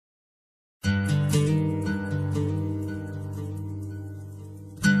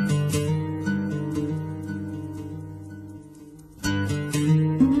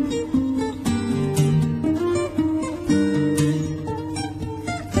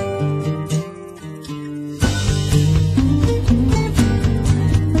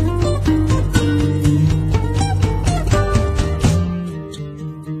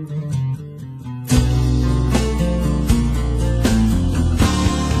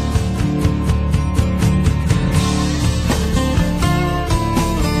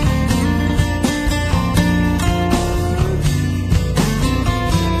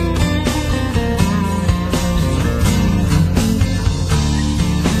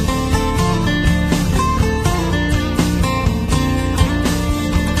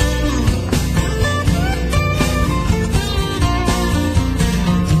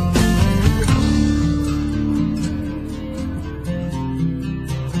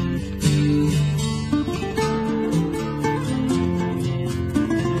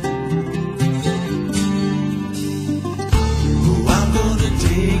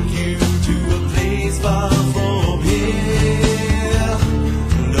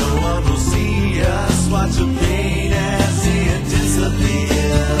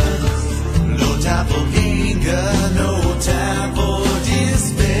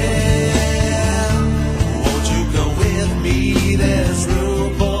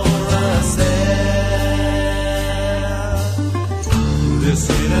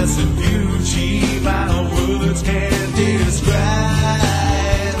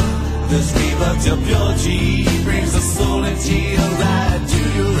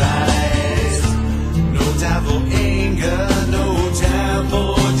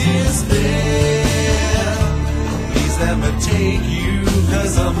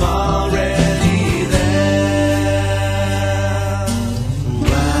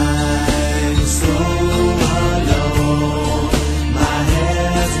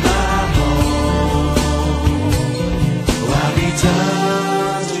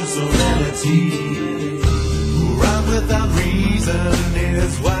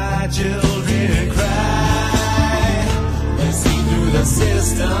children cry. They see through the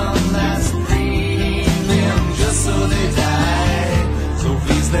system that's freeing them just so they die. So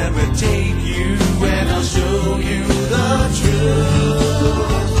please let me take you and I'll show you the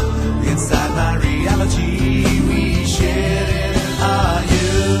truth. Inside my reality we share in our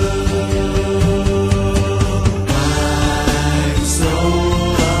youth. I'm so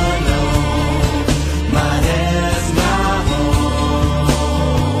alone. My head's my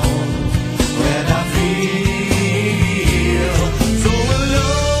home. When I feel so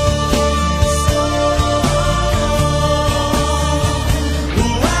alone, who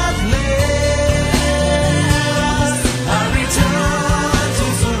I've left, I return to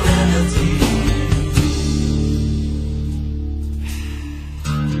serenity.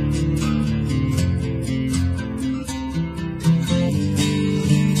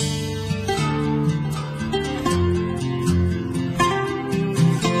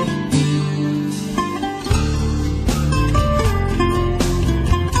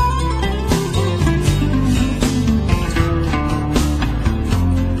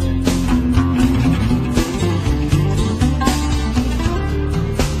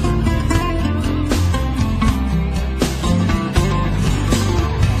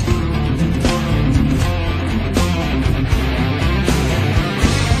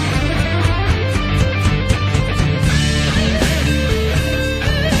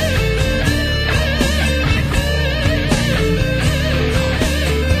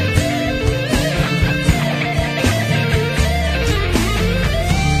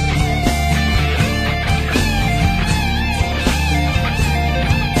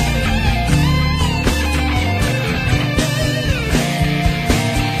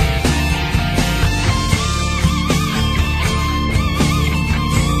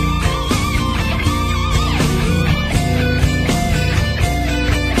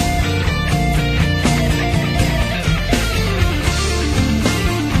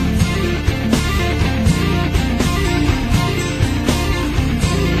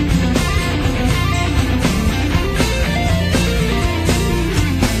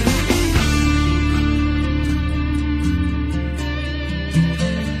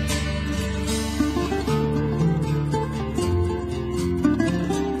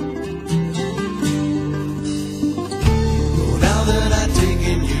 Now that I've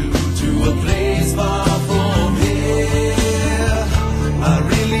taken you to a place far from here, I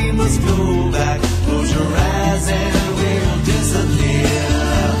really must go back. Close your eyes and we'll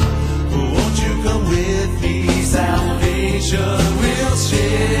disappear. Won't you come with me? Salvation we'll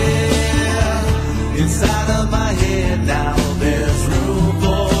share. Inside